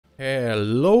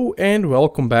Hello and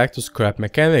welcome back to Scrap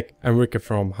Mechanic. I'm Ricky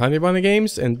from Honey Bunny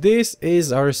Games and this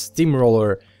is our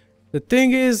steamroller. The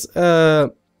thing is,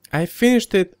 I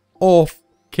finished it off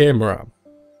camera.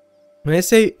 When I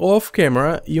say off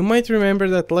camera, you might remember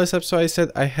that last episode I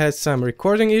said I had some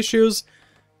recording issues.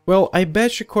 Well, I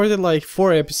batch recorded like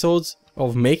 4 episodes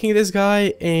of making this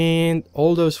guy and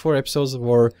all those 4 episodes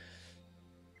were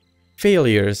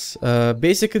failures.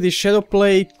 Basically the shadow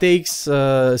play takes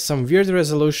some weird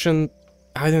resolution.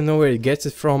 I don't know where it gets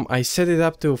it from. I set it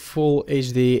up to full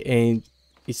HD and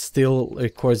it still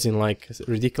records in like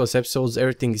ridiculous episodes.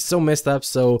 Everything is so messed up,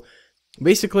 so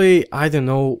basically I don't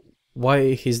know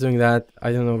why he's doing that.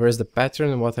 I don't know where's the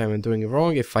pattern and what I'm doing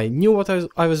wrong. If I knew what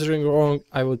I was doing wrong,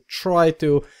 I would try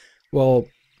to, well,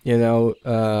 you know,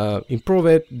 improve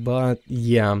it, but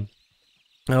yeah.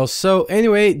 So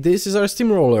anyway, this is our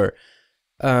steamroller.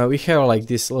 We have like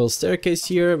this little staircase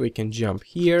here, we can jump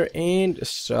here and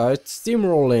start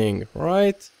steamrolling,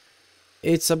 right?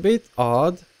 It's a bit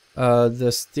odd,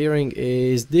 the steering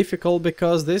is difficult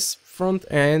because this front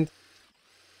end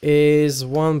is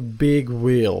one big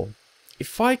wheel.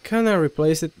 If I kinda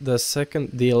replace it,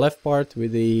 the left part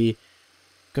with the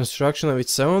construction of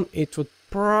its own, it would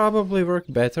probably work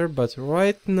better, but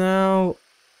right now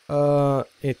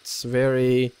it's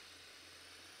very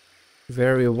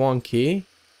wonky.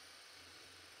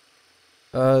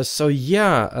 So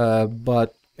yeah,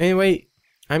 but anyway,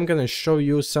 I'm gonna show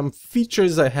you some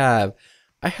features I have.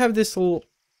 I have this little,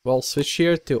 well, switch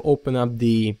here to open up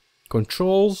the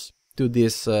controls to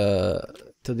this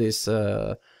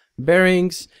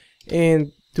bearings,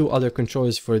 and 2 other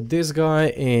controllers for this guy,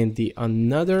 and the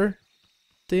another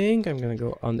thing, I'm gonna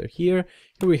go under here.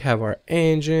 Here we have our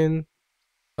engine.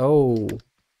 Oh,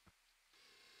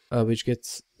 which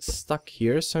gets stuck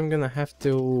here, so I'm gonna have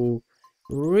to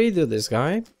redo this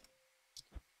guy.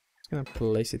 Just gonna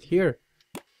place it here.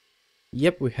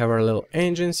 Yep, we have our little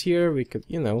engines here. We could,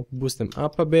 you know, boost them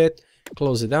up a bit,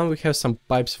 close it down. We have some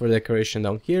pipes for decoration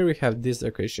down here. We have this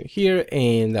decoration here,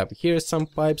 and up here some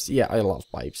pipes. Yeah, I love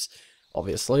pipes,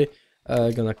 obviously.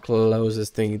 Gonna close this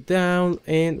thing down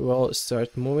and we'll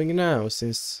start moving now,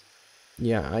 since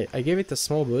yeah, I gave it a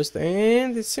small boost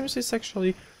and it seems it's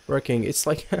actually working. It's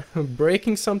like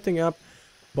breaking something up,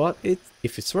 but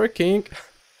if it's working.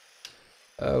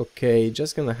 Okay,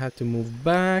 just gonna have to move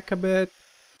back a bit.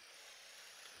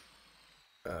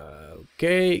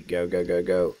 Okay,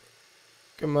 go.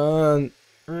 Come on.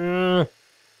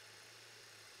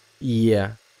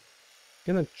 Yeah.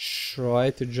 Gonna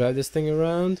try to drive this thing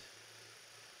around.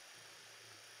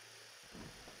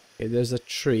 Okay, there's a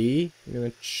tree. I'm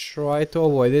gonna try to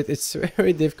avoid it. It's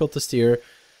very difficult to steer.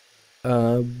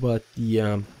 But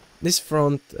yeah. This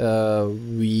front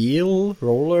wheel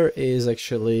roller is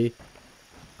actually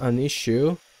an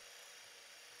issue,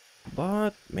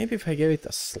 but maybe if I give it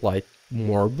a slight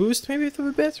more boost, maybe it will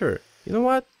be better. You know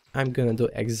what? I'm gonna do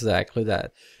exactly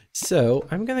that. So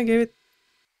I'm gonna give it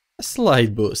a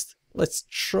slight boost. Let's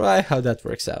try how that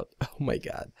works out. Oh my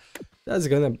god, that's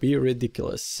gonna be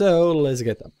ridiculous. So let's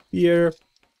get up here.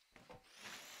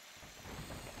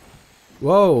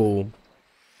 Whoa.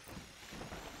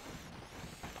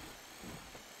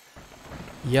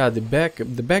 Yeah, the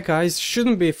back guys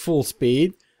shouldn't be full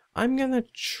speed. I'm gonna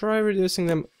try reducing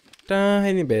them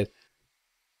tiny bit.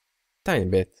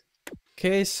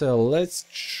 Okay, so let's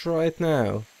try it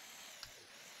now.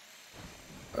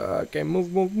 Okay,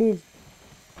 move.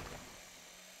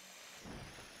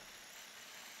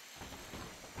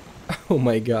 Oh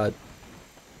my god.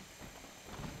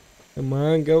 Come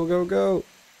on, go.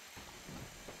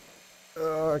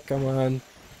 Come on.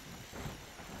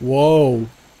 Whoa.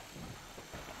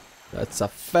 That's a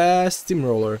fast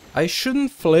steamroller. I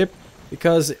shouldn't flip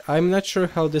because I'm not sure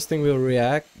how this thing will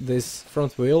react, this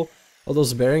front wheel, all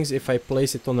those bearings, if I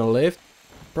place it on a lift.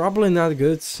 Probably not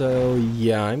good, so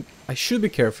yeah, I should be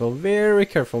careful, very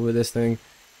careful with this thing.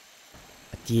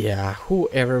 But yeah,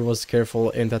 whoever was careful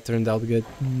and that turned out good,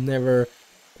 never.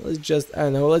 Let's just, I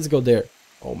don't know, let's go there.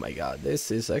 Oh my god,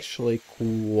 this is actually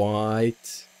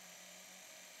quite...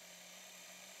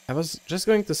 I was just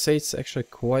going to say it's actually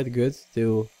quite good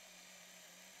to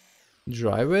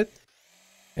drive it,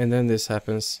 and then this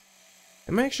happens.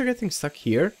 Am I actually getting stuck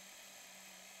here?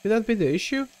 Could that be the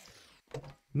issue?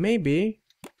 Maybe.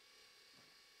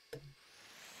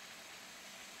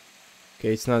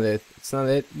 Okay, it's not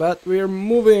it, but we're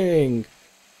moving.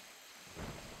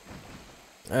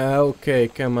 Okay,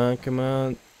 come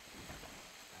on.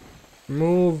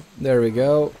 Move, there we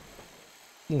go.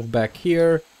 Move back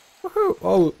here. Woohoo!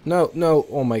 Oh, no,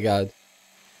 oh my god.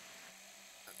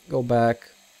 Go back.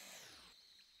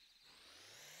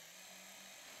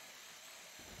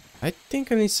 I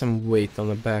think I need some weight on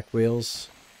the back wheels.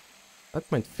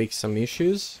 That might fix some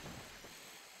issues.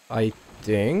 I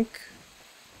think.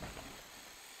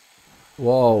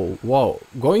 Whoa, whoa.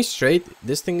 Going straight,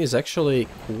 this thing is actually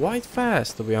quite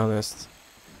fast, to be honest.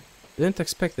 Didn't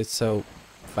expect it so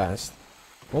fast.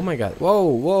 Oh my god. Whoa,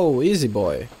 whoa, easy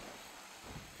boy.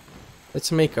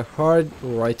 Let's make a hard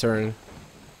right turn.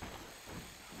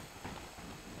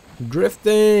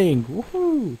 Drifting!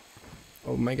 Woohoo!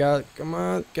 Oh my god, come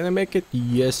on, can I make it?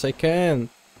 Yes, I can.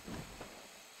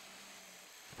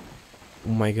 Oh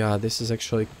my god, this is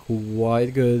actually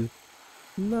quite good.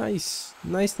 Nice,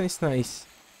 nice, nice, nice.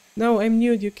 No, I'm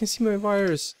nude, you can see my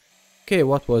wires. Okay,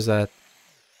 what was that?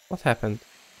 What happened?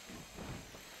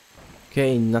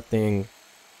 Okay, nothing.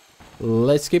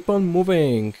 Let's keep on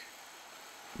moving.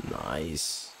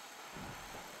 Nice.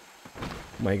 Oh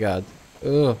my god.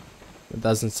 Ugh, that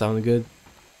doesn't sound good.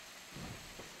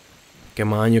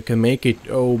 Come on, you can make it.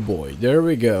 Oh boy, there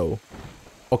we go.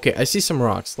 Okay, I see some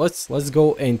rocks. Let's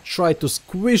go and try to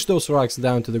squish those rocks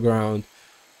down to the ground.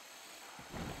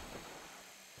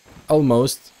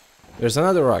 Almost. There's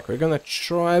another rock. We're gonna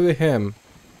try with him.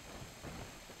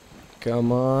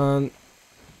 Come on.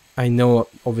 I know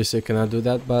obviously I cannot do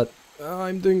that, but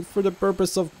I'm doing it for the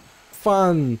purpose of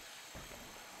fun.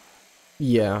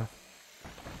 Yeah.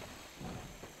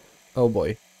 Oh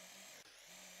boy.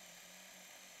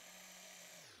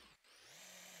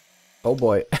 Oh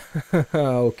boy.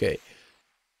 Okay.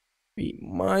 We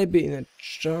might be in a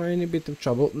tiny bit of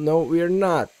trouble. No, we're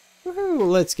not.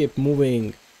 Let's keep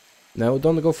moving. No,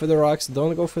 don't go for the rocks.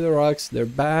 Don't go for the rocks. They're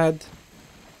bad.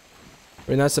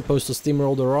 We're not supposed to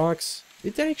steamroll the rocks.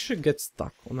 Did I actually get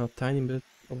stuck on a tiny bit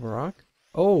of a rock?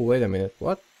 Oh, wait a minute.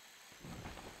 What?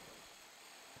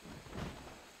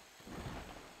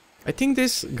 I think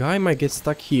this guy might get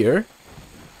stuck here.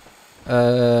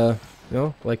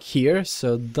 No, like here.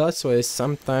 So that's why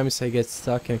sometimes I get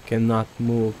stuck and cannot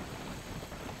move.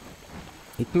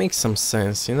 It makes some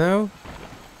sense, you know?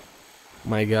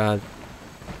 My god.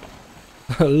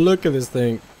 Look at this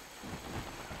thing.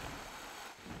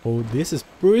 Oh, this is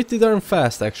pretty darn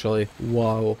fast, actually.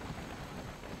 Wow.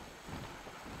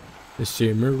 They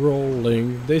see me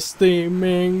rolling, they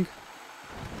steaming.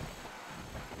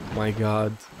 My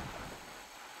god.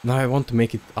 Now I want to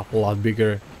make it a lot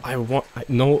bigger. I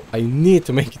need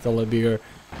to make it a lot bigger.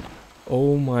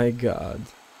 Oh my god.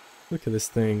 Look at this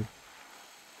thing.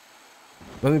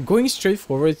 When going straight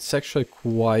forward, it's actually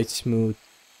quite smooth.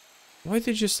 Why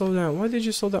did you slow down? Why did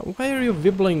you slow down? Why are you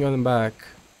wibbling on the back?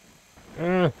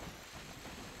 No,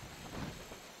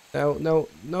 no,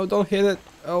 no, don't hit it.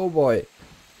 Oh boy.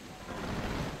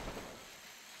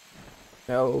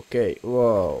 Okay,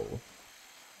 whoa.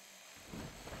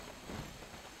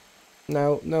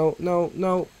 No, no, no,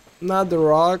 no, not the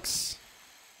rocks.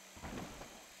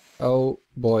 Oh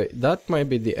boy, that might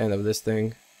be the end of this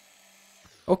thing.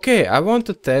 Okay, I want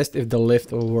to test if the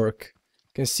lift will work.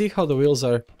 You can see how the wheels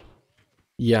are.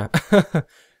 Yeah.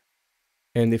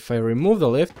 And if I remove the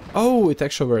lift, oh, it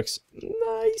actually works.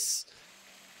 Nice.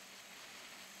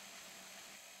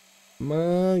 Come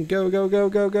on, go, go, go,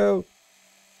 go, go.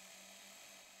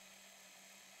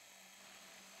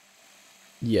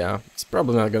 Yeah, it's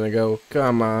probably not gonna go.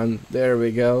 Come on, there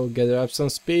we go. Get up some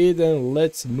speed and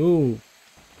let's move.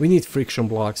 We need friction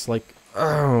blocks, like,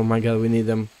 oh my god, we need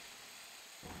them.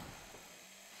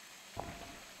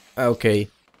 Okay.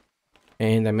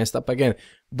 And I messed up again.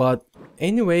 But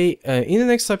anyway, in the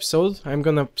next episode, I'm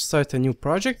gonna start a new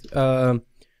project.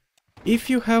 If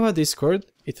you have a Discord,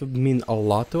 it would mean a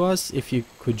lot to us. If you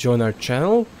could join our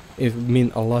channel, it would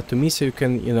mean a lot to me. So you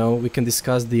can, you know, we can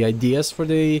discuss the ideas for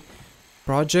the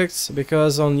projects.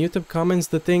 Because on YouTube comments,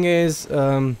 the thing is,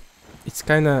 it's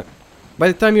kind of... By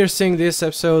the time you're seeing this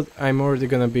episode, I'm already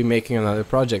gonna be making another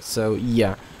project. So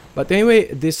yeah. But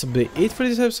anyway, this will be it for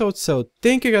this episode. So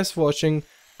thank you guys for watching.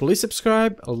 Please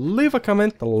subscribe, leave a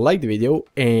comment, like the video,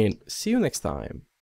 and see you next time.